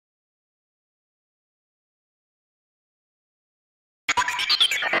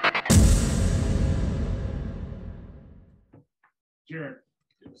Jarrett,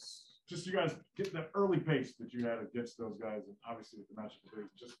 just you guys getting that early pace that you had against those guys, and obviously with the match today,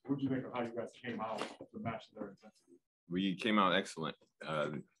 just what do you think of how you guys came out to match their intensity? We came out excellent.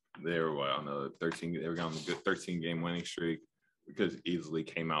 They were on the 13. They were on a good 13-game winning streak. We could easily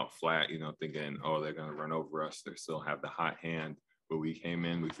came out flat, thinking, oh, they're going to run over us. They still have the hot hand. But we came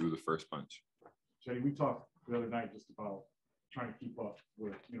in, we threw the first punch. Cedi, we talked the other night just about trying to keep up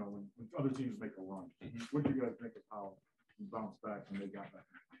with, when other teams make a run. What do you guys think of how you bounced back when they got back?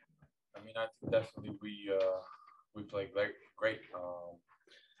 I mean, I think definitely we played great.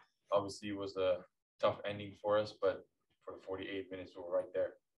 Obviously, it was a tough ending for us, but for the 48 minutes, we were right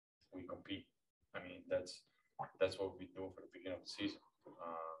there. We compete. I mean, that's what we've been doing for the beginning of the season.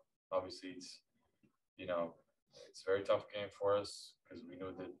 Obviously, it's a very tough game for us because we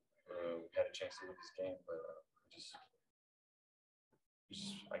knew that we had a chance to win this game, but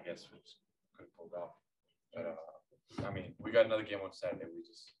I guess we just couldn't pull it off. But I mean, we got another game on Saturday. We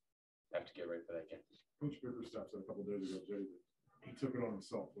just have to get ready for that game. Coach Bickerstaff said a couple of days ago, Jay, that he took it on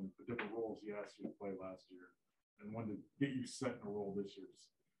himself and the different roles he asked you to play last year and wanted to get you set in a role this year.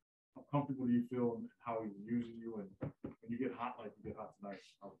 How comfortable do you feel in how he's using you, and when you get hot like you get hot tonight?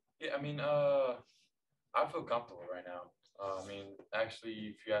 Yeah, I mean, I feel comfortable right now. I mean,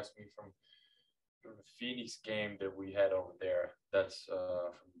 actually, if you ask me from the Phoenix game that we had over there, that's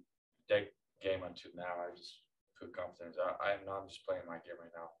from that game until now, I just feel confident. I'm just playing my game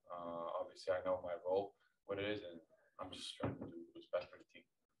right now. Obviously, I know my role, what it is, and I'm just trying to do what's best for the team.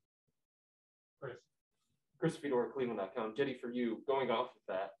 Chris Fedor, Cleveland.com. Cedi, for you, going off of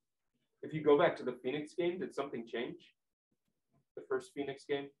that, if you go back to the Phoenix game, did something change? The first Phoenix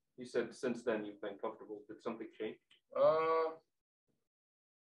game? You said since then you've been comfortable. Did something change?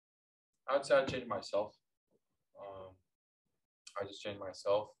 I'd say I changed myself. I just changed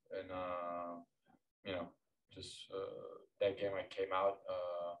myself, and that game I came out,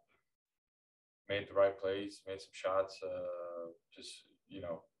 made the right plays, made some shots,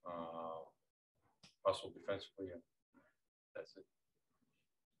 hustled defensively, and that's it.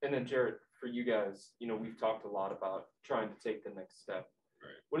 And then Jarrett, for you guys, we've talked a lot about trying to take the next step.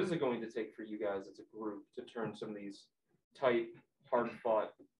 Right. What is it going to take for you guys as a group to turn some of these tight,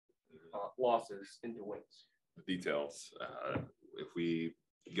 hard-fought losses into wins? The details. If we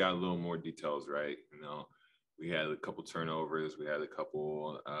got a little more details right, we had a couple turnovers. We had a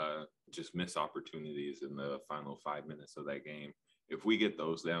couple just missed opportunities in the final 5 minutes of that game. If we get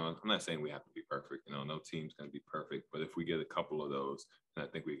those down, I'm not saying we have to be perfect. No team's going to be perfect. But if we get a couple of those, then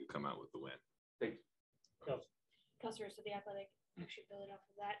I think we could come out with the win. Thank you. Customers of the Athletic, actually building off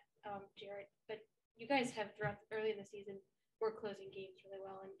of that, Jarrett. But you guys have throughout early in the season, we're closing games really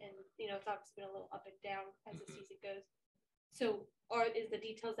well, and it's obviously been a little up and down as the season goes. So, is the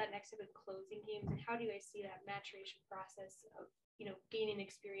details that next step in closing games, and how do you guys see that maturation process of gaining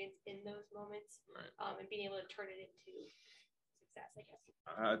experience in those moments, right, and being able to turn it into success? I guess.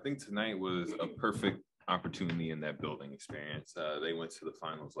 I think tonight was a perfect opportunity in that building experience. They went to the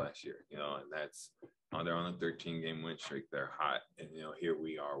finals last year, and that's they're on a 13-game win streak. They're hot, and here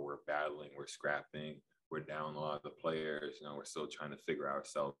we are. We're battling. We're scrapping. We're down a lot of the players. We're still trying to figure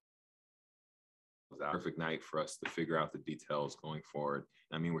ourselves out. Perfect night for us to figure out the details going forward.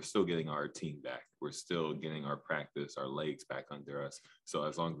 I mean, we're still getting our team back. We're still getting our practice, our legs back under us. So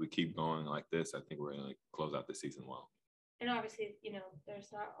as long as we keep going like this, I think we're going to close out the season well. And obviously,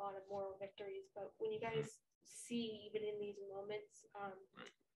 there's not a lot of moral victories, but when you guys see even in these moments,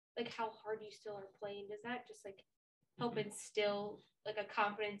 like how hard you still are playing, does that just help instill a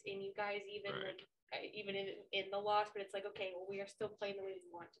confidence in you guys, even right, even in the loss? But it's okay, well, we are still playing the way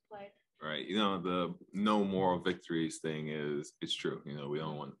we want to play. Right. The no moral victories thing it's true. We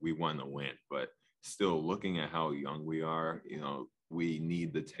want to win, but still looking at how young we are, we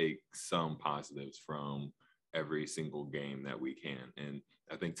need to take some positives from every single game that we can. And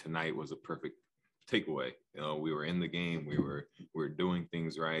I think tonight was a perfect takeaway. We were in the game, we were doing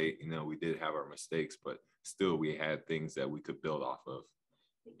things right. We did have our mistakes, but still we had things that we could build off of.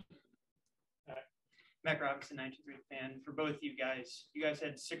 Matt Robinson, 93 fan. For both you guys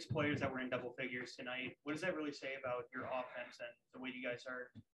had 6 players that were in double figures tonight. What does that really say about your offense and the way you guys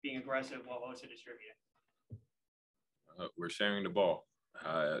are being aggressive while also distributing? We're sharing the ball.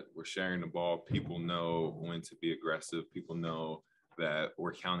 People know when to be aggressive. People know that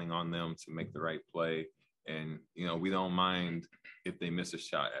we're counting on them to make the right play. And, we don't mind if they miss a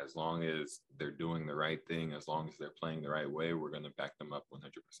shot as long as they're doing the right thing, as long as they're playing the right way, we're going to back them up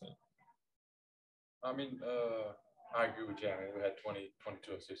 100%. I mean, I agree with you. I mean, we had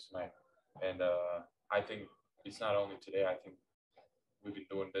 22 assists tonight. And I think it's not only today. I think we've been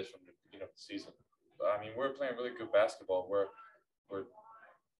doing this from the beginning of the season. But, I mean, we're playing really good basketball. We're we're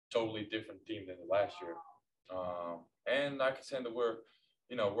totally different team than the last year. And I can say that we're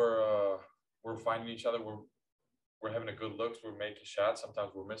finding each other. We're having a good looks. We're making shots.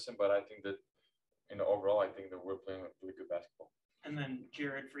 Sometimes we're missing, but I think that overall, I think that we're playing really good basketball. And then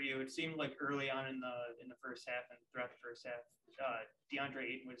Jared, for you, it seemed like early on in the first half and throughout the first half, DeAndre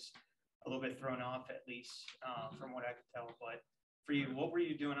Ayton was a little bit thrown off, at least from what I could tell. But for you, what were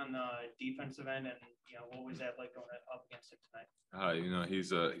you doing on the defensive end, and what was that like going up against him tonight?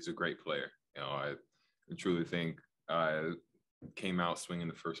 He's a great player. I truly think came out swinging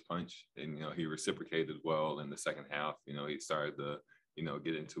the first punch, and he reciprocated well in the second half. He started to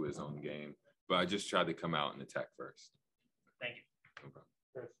get into his own game, but I just tried to come out and attack first. Thank you. No problem.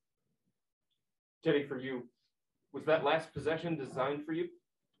 Cedi, for you, was that last possession designed for you?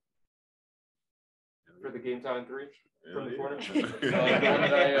 For the game time three from the corner?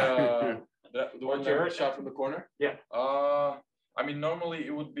 The one that I shot from the corner? Yeah. I mean, normally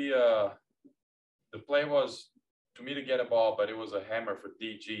it would be the play was to me to get a ball, but it was a hammer for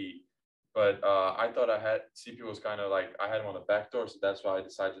DG. But I thought CP was kind of like, I had him on the back door, so that's why I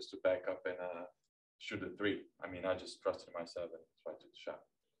decided just to back up and shoot the three. I mean, I just trusted myself, and that's why I took the shot.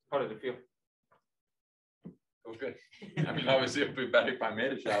 How did it feel? It was good. I mean, obviously, it would be better if I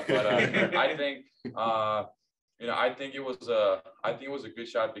made a shot, but I think, I think it was a good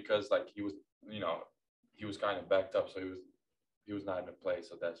shot because, like, he was kind of backed up, so he was not in the play,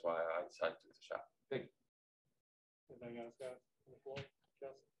 so that's why I decided to take the shot. Thank you. Anything else, guys? On the floor?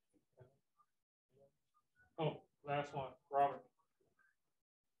 Justin? Oh, last one, Robert.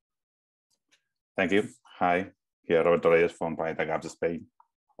 Thank you. Hi, here Roberto Reyes from Planeta Caps Spain.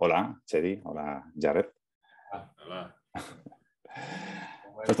 Hola, Cedi. Hola, Jarrett. Hola.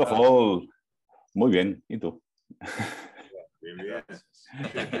 First of all, muy bien. ¿Y tú?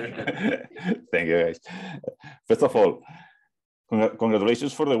 Thank you, guys. First of all,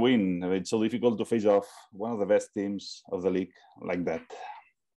 congratulations for the win. It's so difficult to face off one of the best teams of the league like that.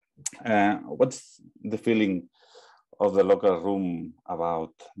 What's the feeling of the locker room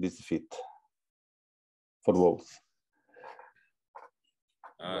about this defeat for both?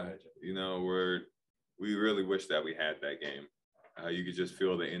 We really wish that we had that game. You could just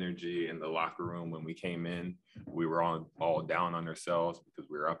feel the energy in the locker room when we came in. We were all down on ourselves because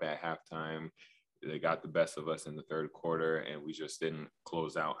we were up at halftime. They got the best of us in the third quarter, and we just didn't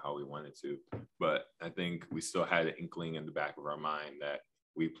close out how we wanted to. But I think we still had an inkling in the back of our mind that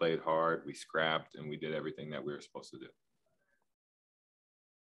we played hard, we scrapped, and we did everything that we were supposed to do.